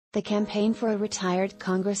The campaign for a retired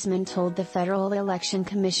congressman told the Federal Election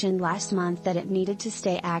Commission last month that it needed to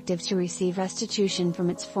stay active to receive restitution from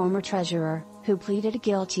its former treasurer, who pleaded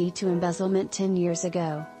guilty to embezzlement 10 years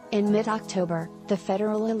ago. In mid-October, the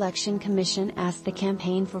Federal Election Commission asked the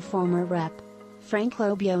campaign for former Rep. Frank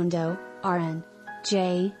Lobiondo,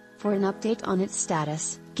 RN.J., for an update on its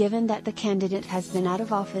status, given that the candidate has been out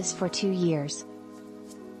of office for 2 years.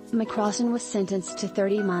 McCrossan was sentenced to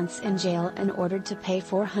 30 months in jail and ordered to pay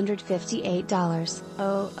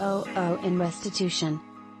 $458,000 in restitution.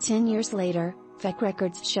 10 years later, FEC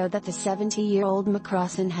records show that the 70-year-old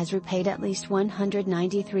McCrossan has repaid at least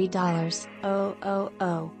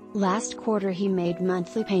 $193,000. Last quarter he made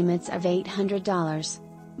monthly payments of $800.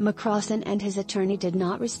 McCrossan and his attorney did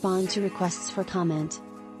not respond to requests for comment.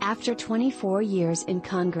 After 24 years in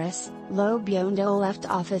Congress, Lobiondo left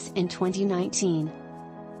office in 2019.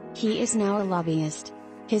 He is now a lobbyist.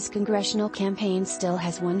 His congressional campaign still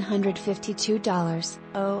has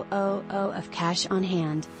 $152,000 of cash on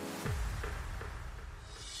hand.